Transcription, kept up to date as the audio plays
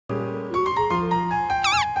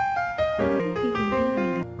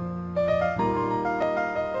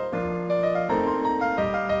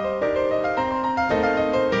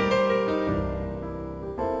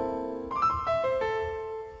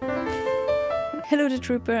Hello the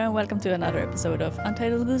Trooper and welcome to another episode of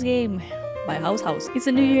Untitled Goose Game by House. It's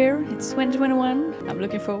a new year, it's 2021. I'm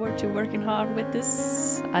looking forward to working hard with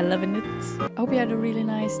this. I'm loving it. I hope you had a really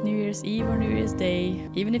nice New Year's Eve or New Year's Day.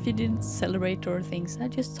 Even if you didn't celebrate or things, I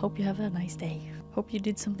just hope you have a nice day. Hope you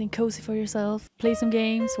did something cozy for yourself. Play some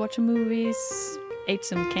games, watch some movies, ate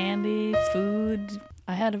some candy, food.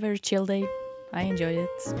 I had a very chill day. I enjoyed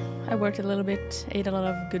it. I worked a little bit, ate a lot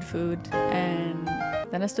of good food, and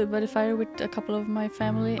then I stood by the fire with a couple of my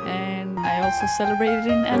family, and I also celebrated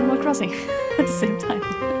in Animal Crossing at the same time.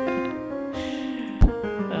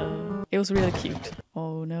 It was really cute.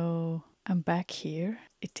 Oh no, I'm back here.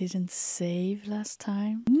 It didn't save last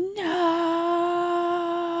time. No!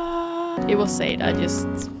 It was saved, I just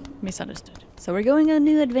misunderstood. So we're going on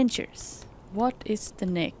new adventures. What is the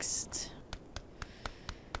next?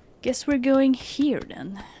 Guess we're going here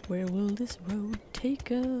then. Where will this road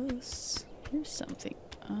take us? Here's something.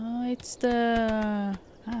 It's the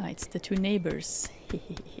two neighbors.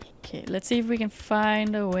 Okay, let's see if we can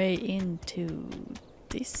find a way into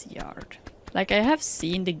this yard. Like, I have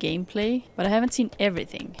seen the gameplay, but I haven't seen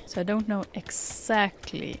everything. So I don't know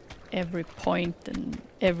exactly every point and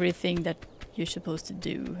everything that you're supposed to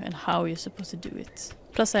do and how you're supposed to do it.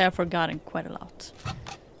 Plus I have forgotten quite a lot.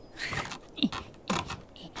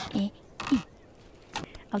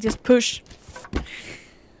 I'll just push.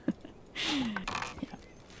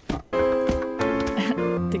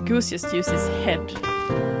 The goose just uses his head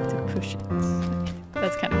to push it.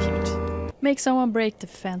 That's kind of cute. Make someone break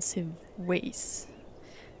defensive ways.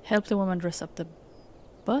 Help the woman dress up the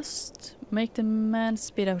bust. Make the man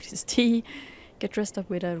spit out his tea. Get dressed up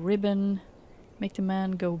with a ribbon. Make the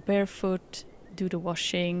man go barefoot. Do the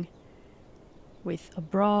washing with a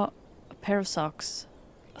bra, a pair of socks,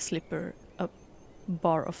 a slipper, a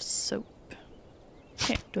bar of soap.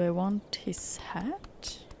 Okay, do I want his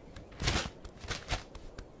hat?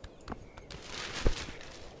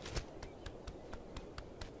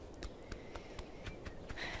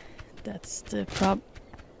 That's the prob...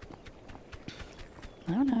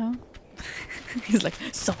 I don't know. He's like,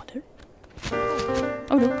 solder.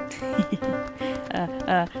 Oh no.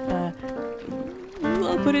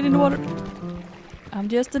 I'll put it in the water. I'm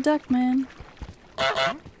just a duck, man.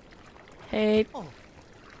 Hey.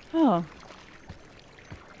 Oh.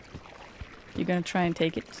 You're gonna try and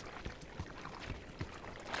take it?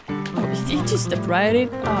 Oh, you just stepped right in.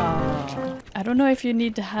 Oh. I don't know if you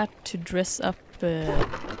need the hat to dress up the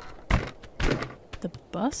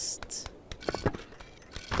bust.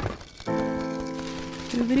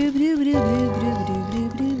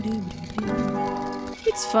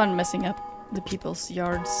 It's fun messing up the people's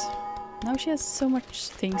yards. Now she has so much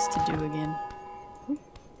things to do again. Ooh,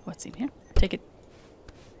 what's in here? Take it.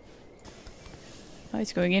 Oh,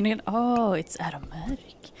 it's going in again. Oh, it's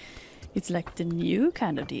automatic. It's like the new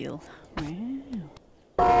kind of deal. Wow.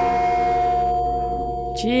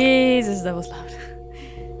 Jesus, that was loud.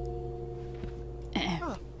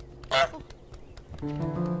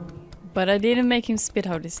 But I didn't make him spit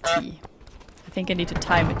out his tea. I think I need to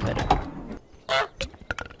time it better.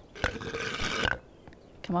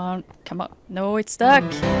 Come on, come on. No, it's stuck.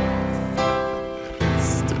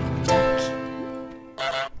 Stupid duck.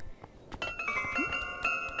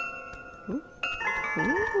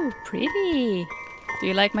 Ooh, pretty. Do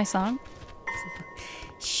you like my song?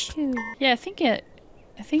 Shoo. Yeah, I think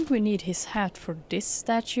we need his hat for this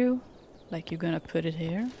statue. Like, you're gonna put it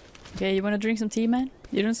here. Okay, you wanna drink some tea, man?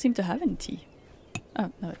 You don't seem to have any tea. Oh,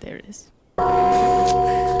 no, there it is.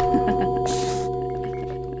 Oh,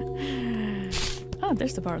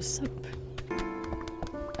 there's the bar of soap.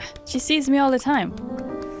 She sees me all the time.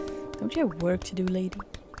 Don't you have work to do, lady?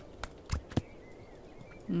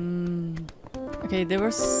 Okay, there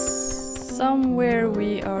was somewhere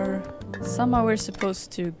somehow we're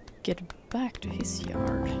supposed to get back to his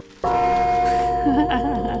yard.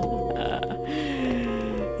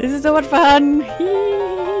 This is so much fun!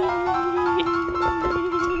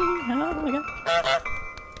 Oh my god.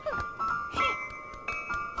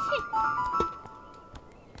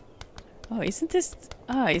 Oh, isn't this...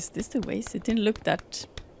 Ah, is this the vase? It didn't look that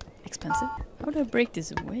expensive. How do I break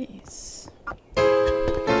this vase?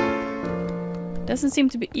 Doesn't seem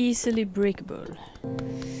to be easily breakable.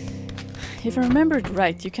 If I remembered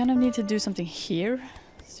right, you kind of need to do something here.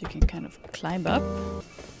 So you can kind of climb up.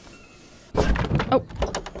 Oh!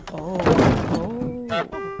 Oh, oh.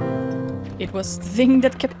 It was the thing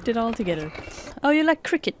that kept it all together. Oh, you like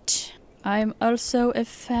cricket? I'm also a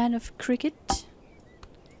fan of cricket.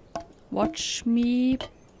 Watch me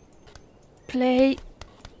play.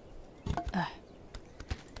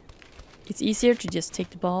 It's easier to just take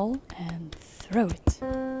the ball and throw it.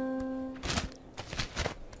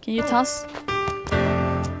 Can you toss?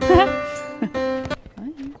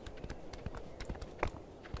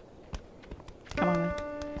 Come on, man.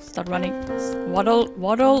 Start running. Waddle,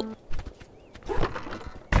 waddle.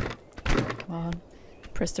 Come on.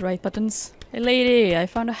 Press the right buttons. Hey lady, I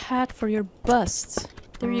found a hat for your bust.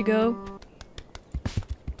 There you go.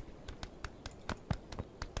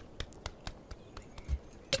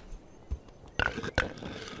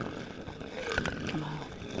 Come on.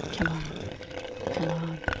 Come on. Come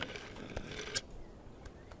on.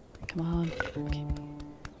 Come on. Okay.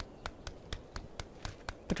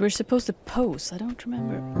 But we're supposed to pose. I don't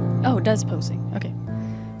remember. Oh, that's posing. Okay.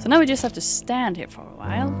 So now we just have to stand here for a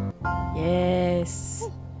while. Yes.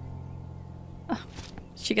 Oh,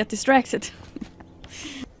 she got distracted.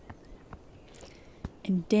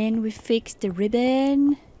 And then we fix the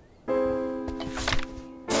ribbon.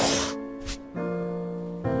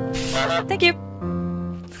 Thank you.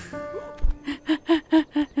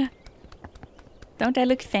 Don't I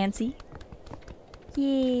look fancy?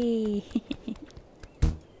 Yay.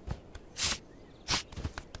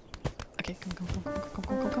 Okay, come.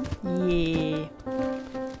 Yeah.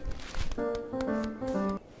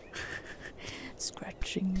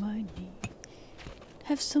 Scratching my knee.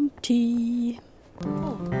 Have some tea.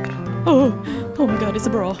 Oh my god, it's a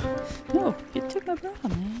bra. No, you took my bra,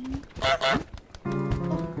 man.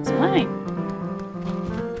 It's mine.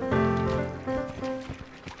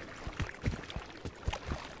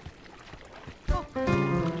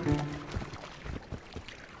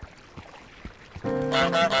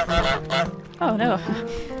 Oh no.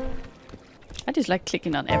 I just like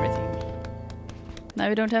clicking on everything. Now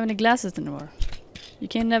we don't have any glasses anymore. You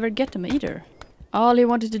can never get them either. All he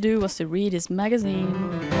wanted to do was to read his magazine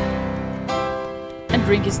and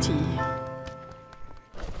drink his tea.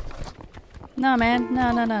 No, man.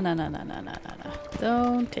 No.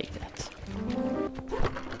 Don't take that.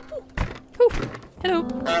 Whew. Hello.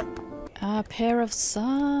 A pair of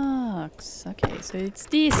socks. Okay, so it's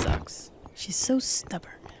these socks. She's so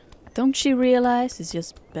stubborn. Don't she realize it's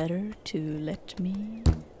just better to let me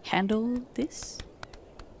handle this?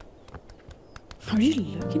 Are you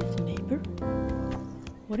looking at the neighbor?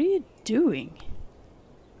 What are you doing?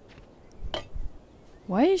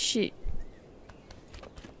 Why is she...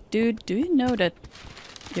 Dude, do you know that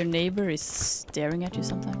your neighbor is staring at you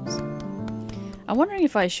sometimes? I'm wondering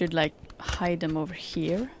if I should like hide them over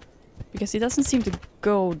here. Because he doesn't seem to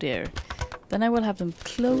go there. Then I will have them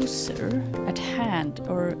closer at hand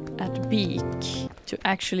or at beak to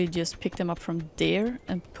actually just pick them up from there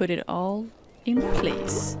and put it all in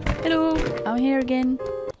place. Hello, I'm here again.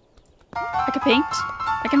 I can paint.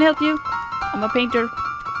 I can help you. I'm a painter.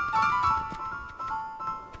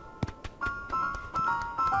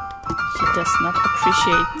 She does not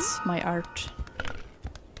appreciate my art.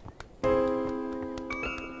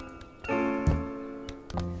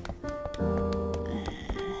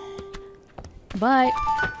 Bye.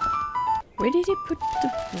 Where did he put the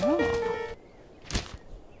bra?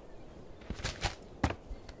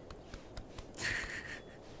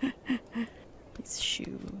 His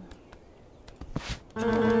shoe.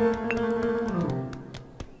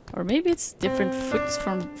 Or maybe it's different foots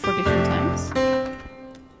for different times.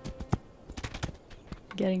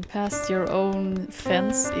 Getting past your own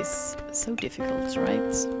fence is so difficult,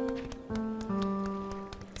 right?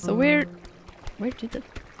 So where did it?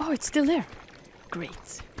 Oh, it's still there.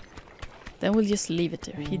 Great. Then we'll just leave it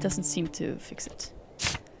there. He doesn't seem to fix it.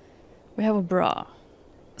 We have a bra.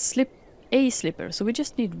 A slipper, so we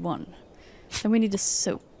just need one. Then we need a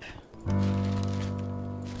soap.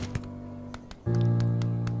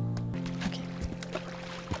 Okay.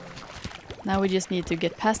 Now we just need to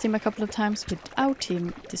get past him a couple of times without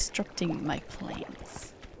him disrupting my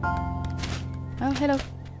plans. Oh, hello.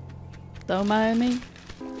 Don't mind me.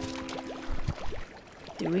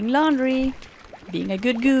 Doing laundry. Being a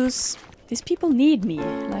good goose. These people need me,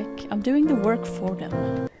 like I'm doing the work for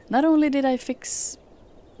them. Not only did I fix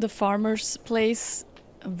the farmer's place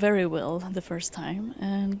very well the first time,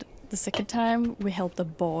 and the second time we helped a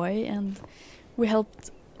boy and we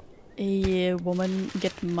helped a woman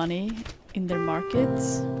get money in their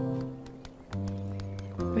markets.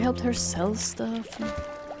 We helped her sell stuff.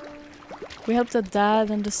 We helped the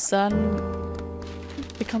dad and the son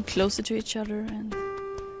become closer to each other, and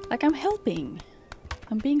like I'm helping.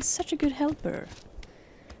 I'm being such a good helper.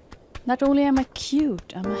 Not only am I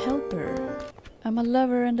cute, I'm a helper. I'm a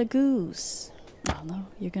lover and a goose. Oh no,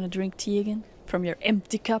 you're gonna drink tea again? From your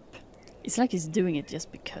empty cup? It's like he's doing it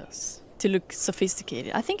just because. To look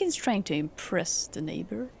sophisticated. I think he's trying to impress the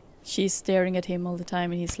neighbor. She's staring at him all the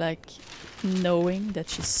time and he's like knowing that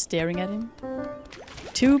she's staring at him.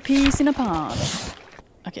 Two peas in a pod.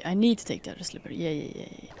 Okay, I need to take the other slipper. Yeah.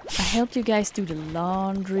 I helped you guys do the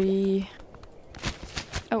laundry.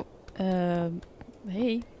 Oh,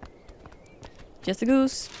 hey. Just a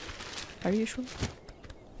goose. Are you sure?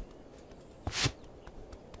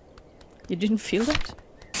 You didn't feel that?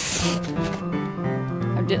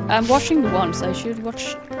 I'm washing once. I should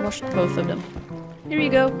wash both of them. Here you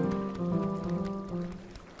go.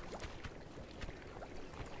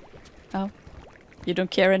 Oh, you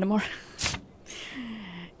don't care anymore?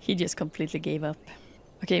 He just completely gave up.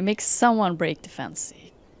 Okay, make someone break the fence.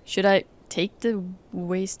 Should I take the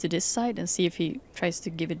waste to this side and see if he tries to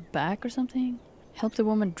give it back or something? Help the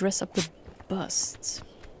woman dress up the bust.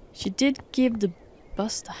 She did give the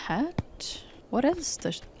bust a hat? What else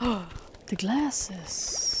does... Oh, the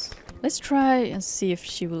glasses. Let's try and see if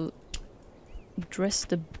she will dress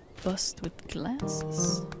the bust with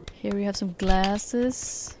glasses. Here we have some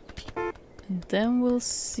glasses. And then we'll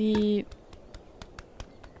see...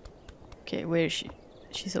 Okay, where is she?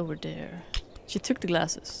 She's over there. She took the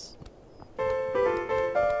glasses.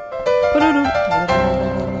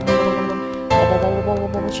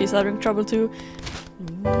 She's having trouble too.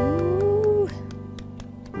 Ooh.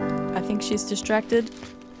 I think she's distracted.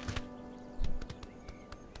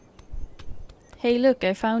 Hey, look,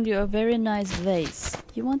 I found you a very nice vase.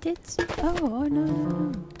 You want it? Oh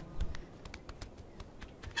no.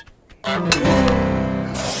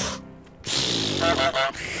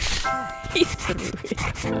 He threw it.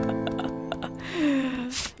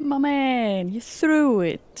 My man, you threw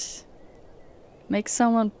it. Make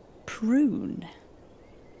someone prune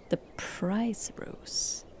the prize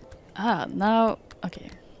rose. Ah, now, okay.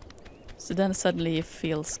 So then suddenly it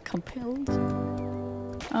feels compelled.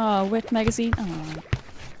 Ah, wet magazine. Oh.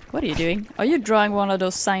 What are you doing? Are you drawing one of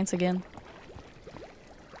those signs again?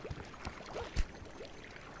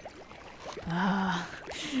 Ah,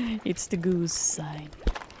 it's the goose sign.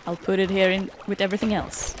 I'll put it here in with everything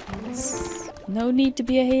else. No need to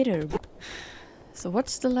be a hater. So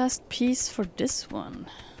what's the last piece for this one?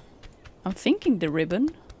 I'm thinking the ribbon.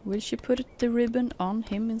 Will she put the ribbon on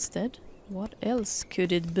him instead? What else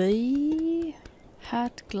could it be?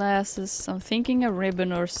 Hat, glasses. I'm thinking a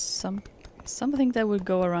ribbon or something that would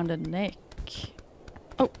go around the neck.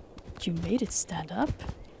 Oh, you made it stand up.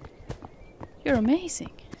 You're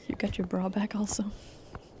amazing. You got your bra back also.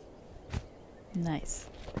 Nice.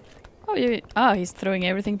 Oh, he's throwing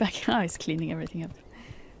everything back. Oh, he's cleaning everything up.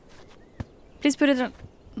 Please put it on.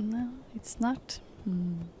 No, it's not.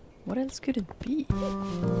 What else could it be?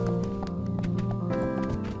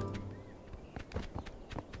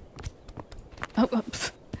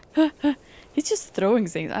 He's just throwing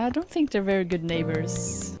things. I don't think they're very good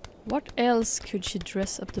neighbors. What else could she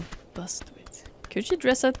dress up the bust with? Could she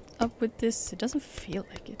dress up with this? It doesn't feel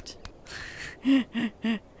like it.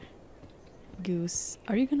 Goose,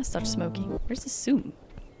 are you gonna start smoking? Where's the zoom?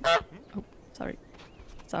 Oh, sorry.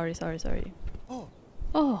 Sorry.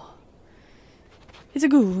 Oh. It's a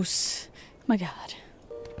goose. My god.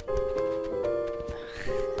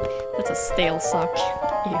 That's a stale sock. Ew.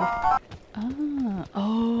 Ah.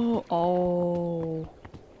 Oh.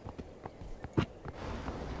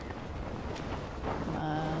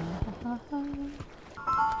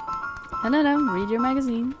 No. Read your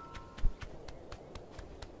magazine.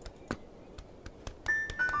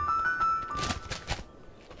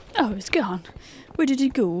 Oh, it's gone. Where did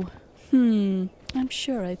it go? I'm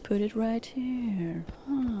sure I put it right here.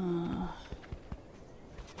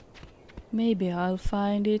 Maybe I'll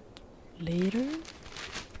find it later.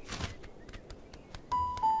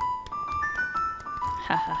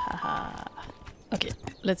 Ha. Okay,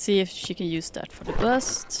 let's see if she can use that for the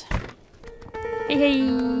bust.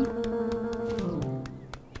 Hey.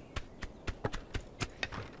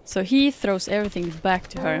 So he throws everything back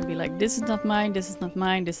to her and be like, this is not mine, this is not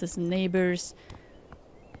mine, this is neighbor's.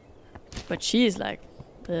 But she's like,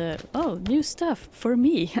 oh, new stuff for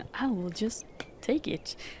me. I will just take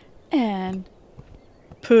it and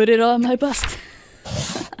put it on my bust.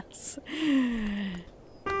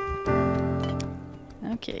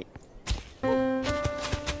 Okay.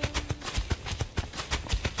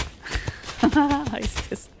 Is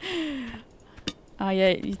this? Oh yeah,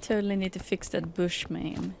 you totally need to fix that bush,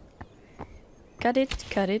 man. Cut it.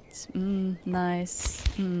 Nice.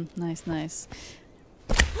 Nice.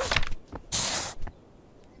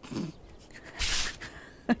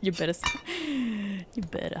 You better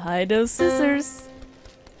hide those scissors.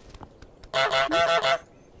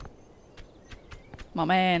 My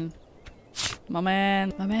man,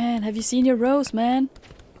 have you seen your rose, man?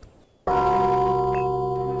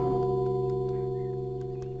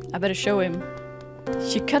 I better show him.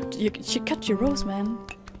 She cut your rose, man.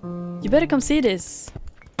 You better come see this.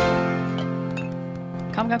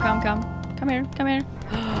 Come. Come here.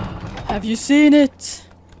 Have you seen it?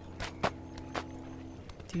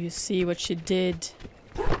 Do you see what she did?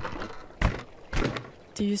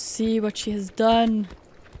 Do you see what she has done?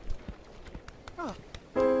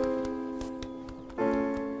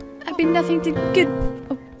 I've been nothing to good.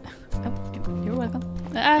 Oh, you're welcome.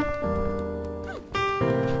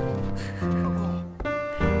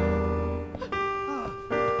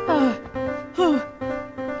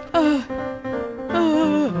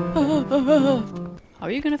 How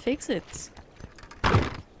are you gonna fix it?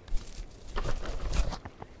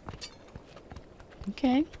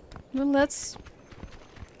 Okay, well that's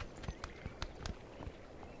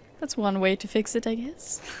one way to fix it, I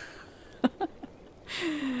guess.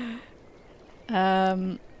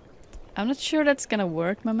 I'm not sure that's gonna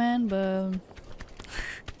work, my man, but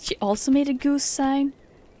she also made a goose sign.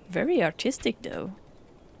 Very artistic, though.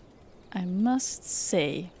 I must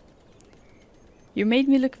say. You made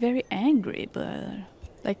me look very angry, but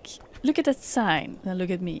like, look at that sign, now look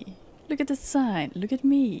at me. Look at that sign, look at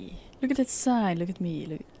me. Look at that sign, look at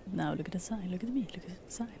me. Now look at the sign, look at me. Look at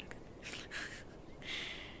the sign, look at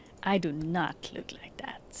I do not look like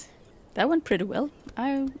that. That went pretty well.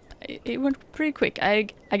 It went pretty quick. I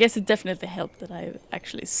guess it definitely helped that I've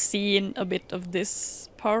actually seen a bit of this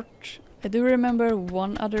part. I do remember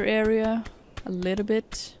one other area a little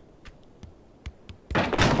bit.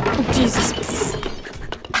 Oh, Jesus.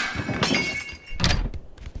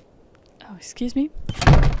 Oh, excuse me.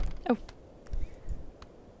 Oh.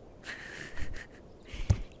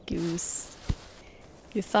 Goose.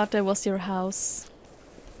 You thought that was your house.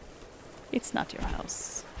 It's not your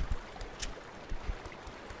house.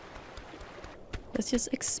 Let's just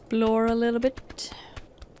explore a little bit.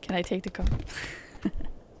 Can I take the car?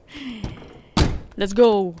 Let's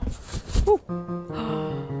go! Woo.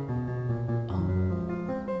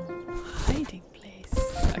 Hiding place.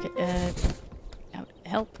 Okay, out.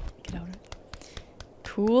 Help! Get out of it.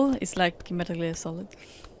 Cool. It's like Metal Gear Solid.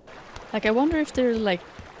 Like, I wonder if there's like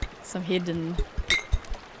some hidden...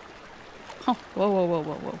 Oh,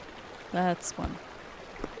 whoa. That's one.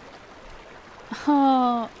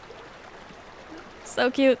 Oh,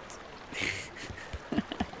 so cute.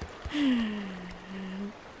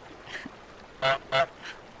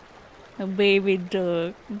 A baby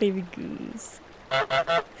dog, baby goose.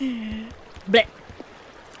 Bleh.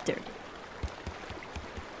 Dirty.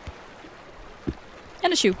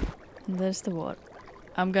 And a shoe. And there's the water.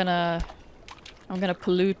 I'm gonna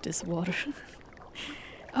pollute this water.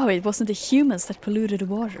 Oh, it wasn't the humans that polluted the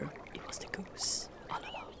water. It was the goose. All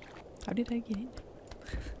along. How did I get in?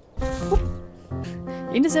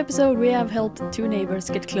 In this episode, we have helped two neighbors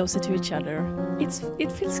get closer to each other.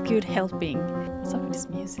 It feels good helping. What's up with this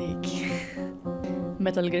music?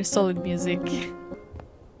 Metal Gear Solid music.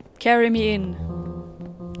 Carry me in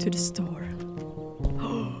to the store.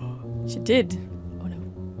 She did. Oh no,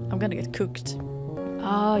 I'm gonna get cooked.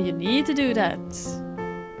 Ah, you need to do that.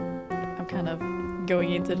 I'm kind of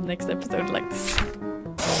going into the next episode like this.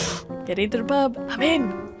 Get into the pub. I'm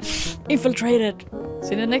in. Infiltrated.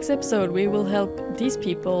 So in the next episode we will help these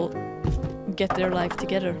people get their life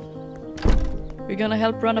together. We're gonna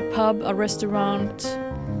help run a pub, a restaurant,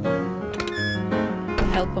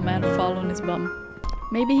 help a man fall on his bum.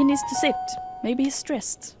 Maybe he needs to sit. Maybe he's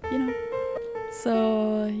stressed, you know.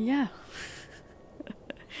 So yeah.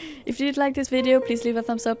 If you did like this video, please leave a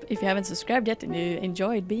thumbs up. If you haven't subscribed yet and you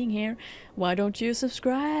enjoyed being here, why don't you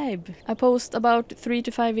subscribe? I post about 3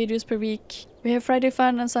 to 5 videos per week. We have Friday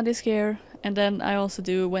Fun and Sunday Scare, and then I also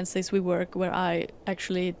do Wednesdays We Work, where I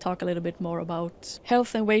actually talk a little bit more about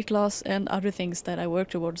health and weight loss and other things that I work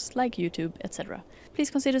towards, like YouTube, etc.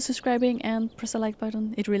 Please consider subscribing and press the like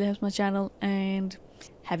button. It really helps my channel. And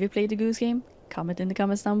have you played the Goose Game? Comment in the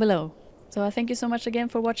comments down below. So I thank you so much again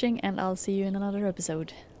for watching, and I'll see you in another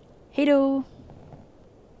episode. Hey do!